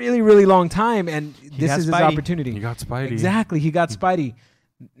really, really long time, and this is his opportunity. He got Spidey. Exactly. He got Spidey.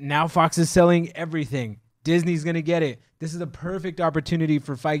 Now Fox is selling everything. Disney's going to get it. This is a perfect opportunity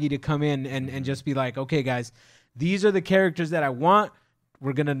for Feige to come in and just be like, okay, guys, these are the characters that I want.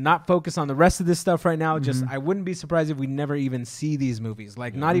 We're going to not focus on the rest of this stuff right now. Just I wouldn't be surprised if we never even see these movies.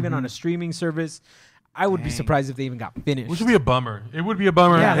 Like, not even on a streaming service. I would be surprised if they even got finished. Which would be a bummer. It would be a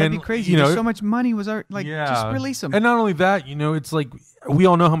bummer. Yeah, that'd be crazy. There's so much money was just release them. And not only that, it's like we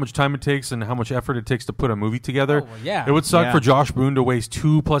all know how much time it takes and how much effort it takes to put a movie together. Oh, well, yeah. It would suck for Josh Boone to waste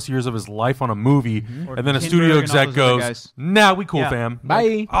 2+ years of his life on a movie, and then a studio exec goes, "Nah, we cool, fam." Bye.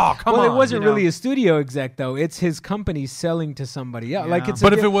 Like, oh, come on. Well, it wasn't really a studio exec though. It's his company selling to somebody else. Like,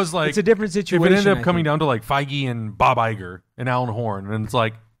 but if it was like, it's a different situation. If it ended up coming down to like Feige and Bob Iger and Alan Horn, and it's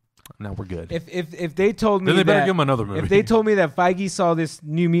like, now we're good. If they told me then they better give him another movie. If they told me that Feige saw this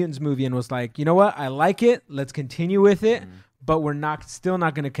New Mutants movie and was like, you know what, I like it, let's continue with it, but we're still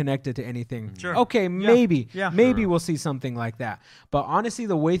not going to connect it to anything. Sure. Okay, maybe we'll see something like that. But honestly,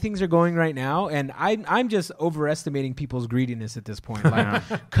 the way things are going right now, and I'm just overestimating people's greediness at this point.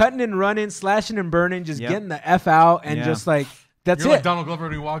 Like cutting and running, slashing and burning, just getting the F out, and just like. That's You're it. like Donald Glover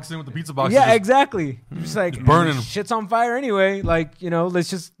when he walks in with the pizza box. Yeah, exactly. Just like burning. Shit's on fire anyway. Like,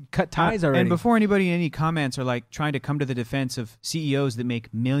 let's just cut ties already. And before anybody in any comments are like trying to come to the defense of CEOs that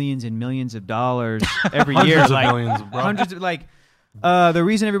make millions and millions of dollars every year, like millions, hundreds of the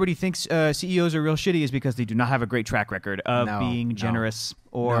reason everybody thinks CEOs are real shitty is because they do not have a great track record of being generous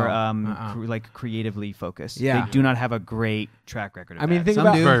or creatively focused. Yeah. They do not have a great track record of think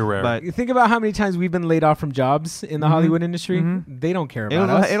about very rare. But think about how many times we've been laid off from jobs in the Hollywood industry. They don't care about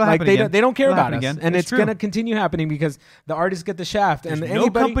us. It'll happen again. They don't care about us. Again. And it's going to continue happening because the artists get the shaft. There's and no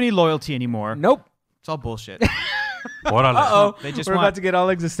company loyalty anymore. Nope. It's all bullshit. Uh-oh. They just We're about to get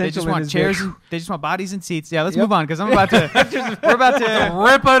all existential. They just want chairs. They just want bodies and seats. Yeah, let's move on because I'm about to. We're about to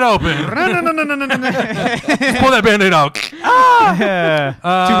rip it open. Pull that Band-Aid out.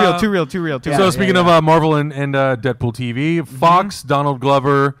 Too real. So speaking of Marvel and Deadpool TV, Fox, Donald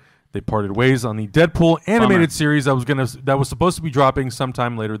Glover, they parted ways on the Deadpool animated series that was supposed to be dropping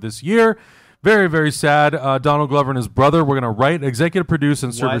sometime later this year. Very, very sad. Donald Glover and his brother were going to write, executive produce,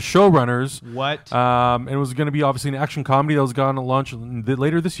 and serve as showrunners. What? And it was going to be obviously an action comedy that was going to launch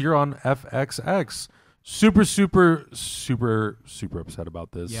later this year on FXX. Super upset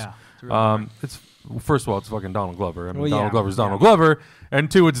about this. Yeah. It's first of all, it's fucking Donald Glover. I mean, Donald Glover's Donald Glover.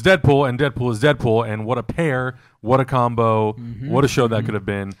 And two, it's Deadpool, and Deadpool is Deadpool. And what a pair. What a combo. What a show that could have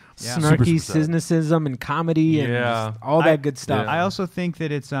been. Yeah. Snarky cynicism and comedy and just all that good stuff. I also think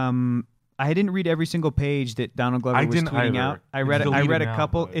that it's I didn't read every single page that Donald Glover was tweeting out. I read a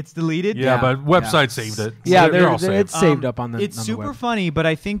couple. It's deleted. Yeah, but website saved it. Yeah, they're all saved. It's saved up on the. It's super funny, but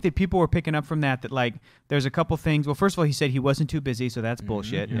I think that people were picking up from that like there's a couple things. Well, first of all, he said he wasn't too busy, so that's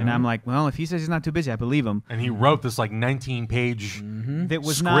bullshit. And I'm like, well, if he says he's not too busy, I believe him. And he wrote this like 19-page that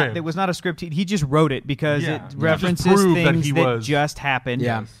was script. not a script. He just wrote it because it references things that just happened.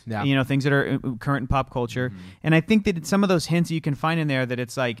 Yeah. Things that are current in pop culture. And I think that some of those hints you can find in there that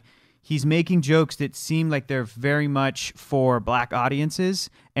it's like. He's making jokes that seem like they're very much for black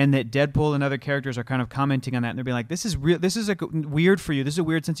audiences, and that Deadpool and other characters are kind of commenting on that, and they're being like, "This is real. This is weird for you. This is a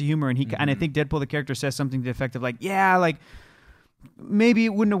weird sense of humor." And and I think Deadpool, the character, says something to the effect of like, "Yeah, like maybe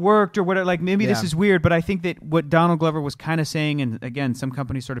it wouldn't have worked or whatever. Like maybe this is weird." But I think that what Donald Glover was kind of saying, and again, some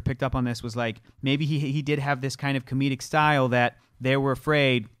companies sort of picked up on this, was like maybe he did have this kind of comedic style that they were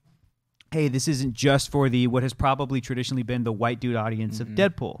afraid. Hey, this isn't just for what has probably traditionally been the white dude audience of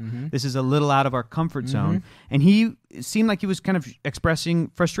Deadpool. This is a little out of our comfort zone. And he seemed like he was kind of expressing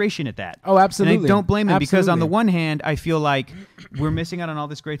frustration at that. Oh, absolutely. And I don't blame him because on the one hand, I feel like we're missing out on all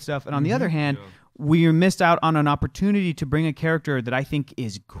this great stuff. And on the other hand, we missed out on an opportunity to bring a character that I think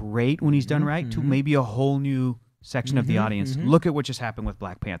is great when he's done right to maybe a whole new section of the audience. Look at what just happened with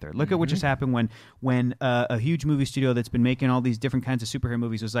Black Panther. Look at what just happened when a huge movie studio that's been making all these different kinds of superhero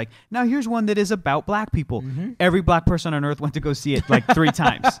movies was like, now here's one that is about black people. Every black person on earth went to go see it like 3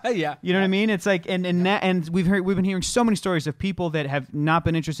 times. Yeah. You know what I mean? It's like and we've been hearing so many stories of people that have not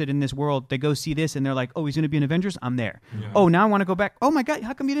been interested in this world. They go see this and they're like, oh, he's going to be in Avengers? I'm there. Yeah. Oh, now I want to go back. Oh my God,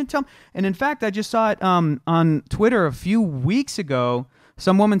 how come you didn't tell me? And in fact, I just saw it on Twitter a few weeks ago.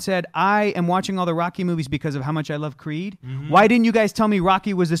 Some woman said, I am watching all the Rocky movies because of how much I love Creed. Mm-hmm. Why didn't you guys tell me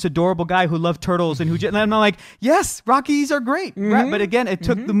Rocky was this adorable guy who loved turtles and and I'm like, yes, Rockies are great. Right? But again, it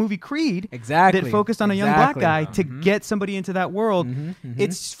took the movie Creed that focused on a young black guy to get somebody into that world.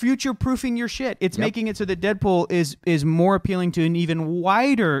 It's future-proofing your shit. It's making it so that Deadpool is more appealing to an even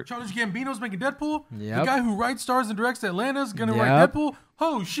wider... Childish Gambino's making Deadpool. Yep. The guy who writes, stars, and directs Atlanta's going to write Deadpool.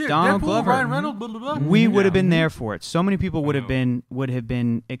 Oh shit! Donald Deadpool, Glover. Ryan Reynolds, blah blah blah. We would have been there for it. So many people would have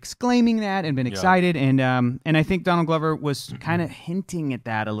been exclaiming that and been excited, and I think Donald Glover was kind of hinting at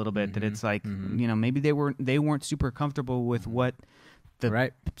that a little bit. That it's like maybe they weren't super comfortable with what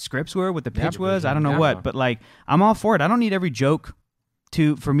the scripts were, what the pitch was. I don't know what, but like I'm all for it. I don't need every joke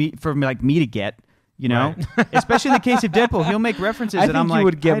for me to get. You know, especially in the case of Deadpool, he'll make references that I'm like, you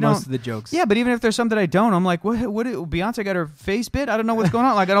would get most of the jokes. Yeah, but even if there's some that I don't, I'm like, what? Beyonce got her face bit? I don't know what's going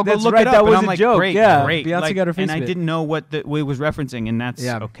on. Like, I don't go look it up. That was and I'm a like, joke. Great. Beyonce got her face bit. And I didn't know what it was referencing, and that's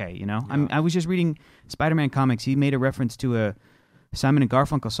okay. You know, I was just reading Spider-Man comics. He made a reference to a Simon and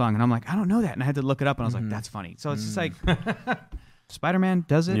Garfunkel song, and I'm like, I don't know that, and I had to look it up, and I was like, that's funny. So it's just like, Spider-Man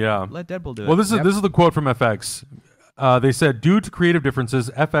does it. Yeah, let Deadpool do it. Well, this is the quote from FX. They said, due to creative differences,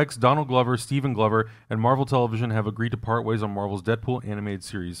 FX, Donald Glover, Stephen Glover, and Marvel Television have agreed to part ways on Marvel's Deadpool animated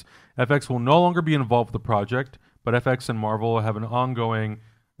series. FX will no longer be involved with the project, but FX and Marvel have an ongoing...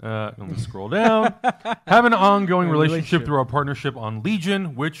 let me scroll down. Have an ongoing relationship through our partnership on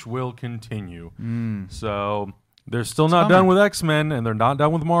Legion, which will continue. So... They're still not done with X-Men, and they're not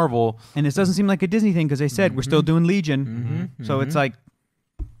done with Marvel. And this doesn't seem like a Disney thing, because they said, we're still doing Legion. So it's like...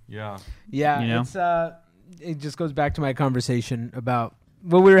 Yeah. Yeah, you know? It's... it just goes back to my conversation about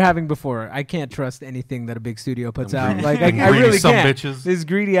what we were having before. I can't trust anything that a big studio puts out. Like I really can't. Bitches. These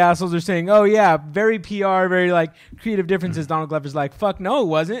greedy assholes are saying, "Oh yeah, very PR, very like creative differences." Donald Glover's like, "Fuck no, it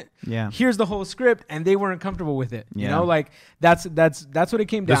wasn't." Yeah. Here's the whole script, and they weren't comfortable with it. You know, like that's what it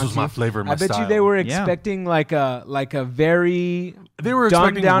came down to. This was my flavor, my I bet style. you they were expecting like a very they were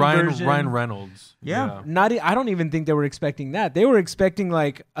expecting Ryan Reynolds. Yeah. I don't even think they were expecting that. They were expecting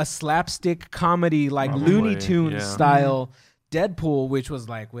like a slapstick comedy, like Looney Tunes style Deadpool, which was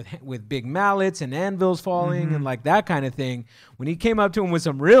like with big mallets and anvils falling and like that kind of thing. When he came up to him with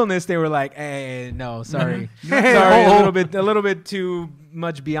some realness, they were like, "Hey, no, sorry, sorry, a little bit too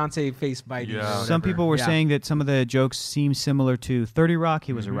much Beyonce face biting." Yeah. Some people were saying that some of the jokes seem similar to 30 Rock.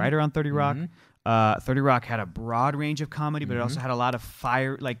 He was a writer on 30 Rock. 30 Rock had a broad range of comedy, but it also had a lot of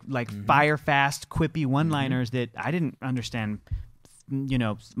fire fast, quippy one-liners that I didn't understand. You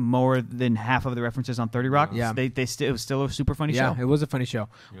know, more than half of the references on 30 Rock. Yeah, it was still a super funny show. Yeah, it was a funny show.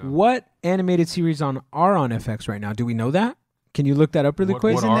 Yeah. What animated series are on FX right now? Do we know that? Can you look that up really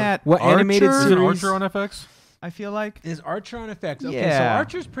quick? What animated series? Is Archer on FX? I feel like is Archer on FX. Okay, so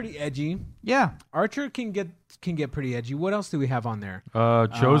Archer's pretty edgy. Yeah, Archer can get pretty edgy. What else do we have on there?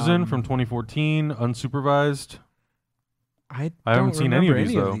 Chosen from 2014, unsupervised. I haven't seen any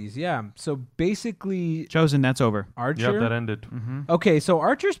of these. Yeah. So basically, Chosen, that's over. Archer. Yep, that ended. Okay, so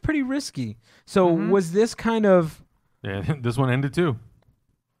Archer's pretty risky. So was this kind of? Yeah, this one ended too.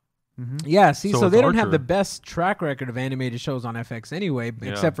 Yeah. See, so they don't have the best track record of animated shows on FX anyway,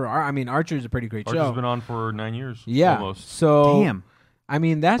 except for Archer's a pretty great show. Archer's been on for 9 years. Yeah. Almost. So damn. I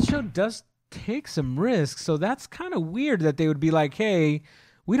mean, that show does take some risks. So that's kind of weird that they would be like, "Hey,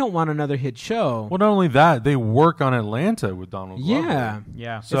 we don't want another hit show." Well, not only that, they work on Atlanta with Donald Glover.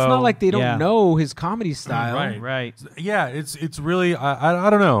 Yeah. So, it's not like they don't know his comedy style. Right. Yeah, it's really I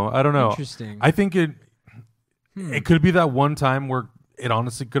don't know. Interesting. I think it could be that one time where it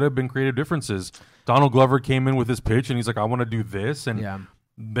honestly could have been creative differences. Donald Glover came in with his pitch and he's like, "I want to do this," and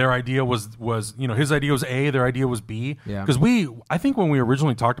their idea was his idea was A, their idea was B. Yeah. Because I think when we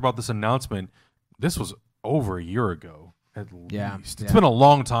originally talked about this announcement, this was over a year ago. At least. It's been a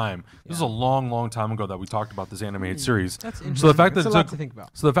long time. This is a long time ago that we talked about this animated series. That's interesting. So the fact that That's a lot to think about.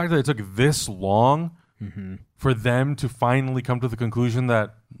 So the fact that it took this long for them to finally come to the conclusion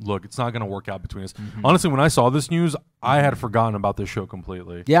that, look, it's not going to work out between us. Honestly, when I saw this news, I had forgotten about this show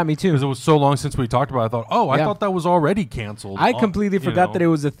completely. Yeah, me too. Because it was so long since we talked about it. I thought, I thought that was already canceled. I completely forgot that it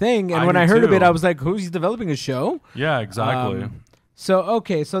was a thing. And when I heard of it, I was like, who's developing a show? Yeah, exactly. So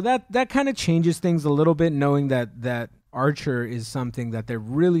that kind of changes things a little bit, knowing that Archer is something that they're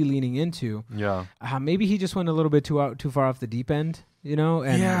really leaning into. Yeah. Maybe he just went a little bit too far off the deep end, you know?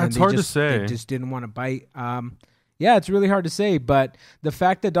 And it's hard to say. They just didn't want to bite. It's really hard to say. But the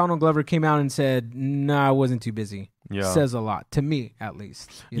fact that Donald Glover came out and said, "Nah, I wasn't too busy," says a lot, to me at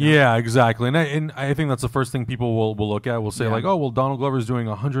least. You know? Yeah, exactly. And I think that's the first thing people will look at. Will say like, "Oh, well, Donald Glover's doing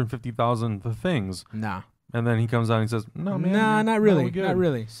 150,000 things." Nah. And then he comes out and he says, "No, man. Nah, not really. Not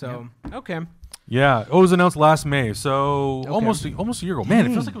really." So, okay. Yeah, it was announced last May, so almost a year ago. Man, it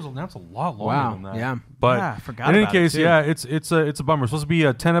feels like it was announced a lot longer than that. Yeah, but I forgot in any about it, case, too. yeah, it's a bummer. It's supposed to be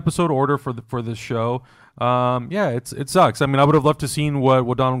a 10-episode order for this show. Yeah, it sucks. I mean, I would have loved to seen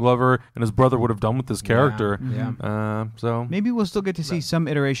what Donald Glover and his brother would have done with this character. Yeah. So maybe we'll still get to see some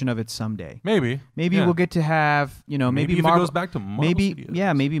iteration of it someday. maybe We'll get to have, maybe if Marvel it goes back to Marvel maybe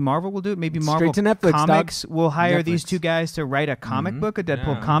Studios. maybe Marvel will do it. Maybe Straight Marvel to Netflix, Comics dog. will hire these Netflix. two guys to write a comic book, a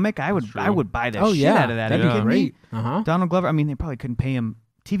Deadpool Yeah, comic. I that's would buy the Oh, shit yeah. out of that. That'd Are you be kidding great. me? Uh-huh. Donald Glover. I mean, they probably couldn't pay him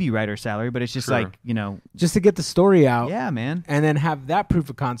TV writer salary, but it's just Sure. like, Just to get the story out. yeah, man. And then have that proof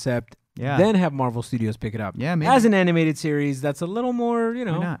of concept. Yeah. Then have Marvel Studios pick it up. Yeah, maybe. As an animated series, that's a little more, Why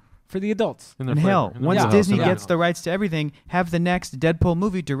not? for the adults. in their And flavor, hell, in their once Yeah. wheelhouse, Disney in their gets the rights to everything, have the next Deadpool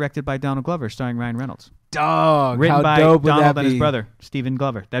movie directed by Donald Glover, starring Ryan Reynolds. Dog. Written how by dope would Donald that and his be? brother, Stephen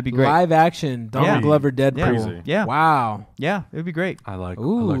Glover. That'd be great. Live action Donald Yeah. Glover Yeah. Deadpool. Crazy. Yeah. Wow. Yeah, it would be great. I like the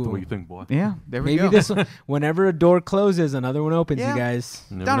Ooh. way you think, boy. Yeah, there we Maybe go. whenever a door closes, another one opens, Yeah. you guys.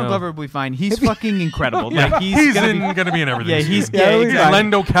 You never Donald know. Glover will be fine. He's fucking incredible. Yeah, Like, he's gonna gonna be in everything. Yeah, he's Yeah, gay. we Exactly. got-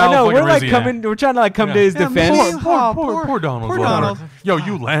 Lendo I Cal. know, fucking we're like Rizzian. we're trying to like come Yeah. to his Yeah, defense. poor Donald. poor Glover. Donald. Yo,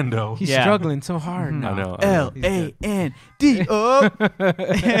 you Lando. He's Yeah. struggling so hard. I now. know. L-A-N-D-O.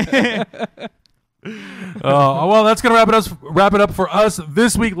 Well, that's gonna wrap it up for us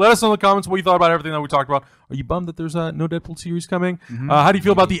this week. Let us know in the comments what you thought about everything that we talked about. Are you bummed that there's no Deadpool series coming? How do you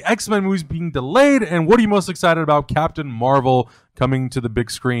feel about the X-Men movies being delayed? And what are you most excited about Captain Marvel coming to the big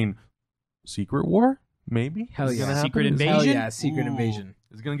screen? Secret War? Maybe? Hell Is it yeah. gonna Secret happen? Invasion? Hell yeah, Secret Ooh. Invasion.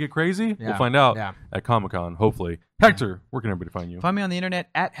 Is it gonna get crazy? Yeah. We'll find out Yeah. at Comic-Con, hopefully. Hector, where can everybody find you? Find me on the internet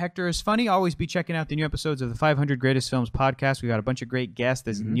at Hector is Funny. Always be checking out the new episodes of the 500 Greatest Films podcast. We got a bunch of great guests.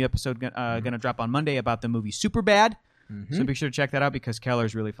 There's a new episode going to drop on Monday about the movie Superbad. So be sure to check that out because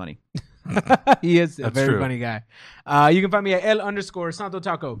Keller's really funny. He is a That's very true. funny guy. You can find me at L_Santo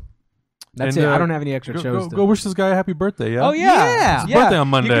Taco. That's And, it. I don't have any extra shows. Go wish this guy a happy birthday, yeah? Oh yeah, Yeah. It's his birthday on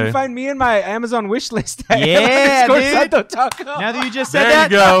You Monday. can find me in my Amazon wish list. At Yeah, L_Santo dude. Taco. Now that you just said There that,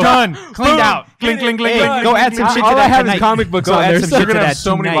 you go. done. Cleaned Boom. out. Cling, cling, cling, Hey, cling, go cling, add some cling, shit All to I that have is tonight. comic books Go on add there, some so- shit You're to gonna that have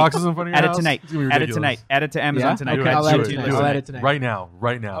so many tonight. boxes in front of your Add it house. tonight. It's gonna be Add it ridiculous. tonight. Add it to Amazon Yeah? tonight. Okay, Add I'll it add to it the tonight. list I'll add tonight. it tonight.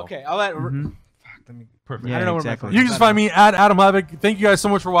 Right now. Okay, I'll add. Fuck, let me. Perfect. Yeah, I don't know where exactly. my phone You is. can just find me at Adam Havoc. Thank you guys so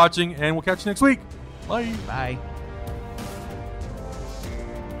much for watching, and we'll catch you next week. Bye. Bye.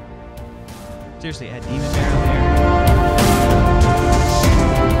 Seriously, add Demon Bear in there.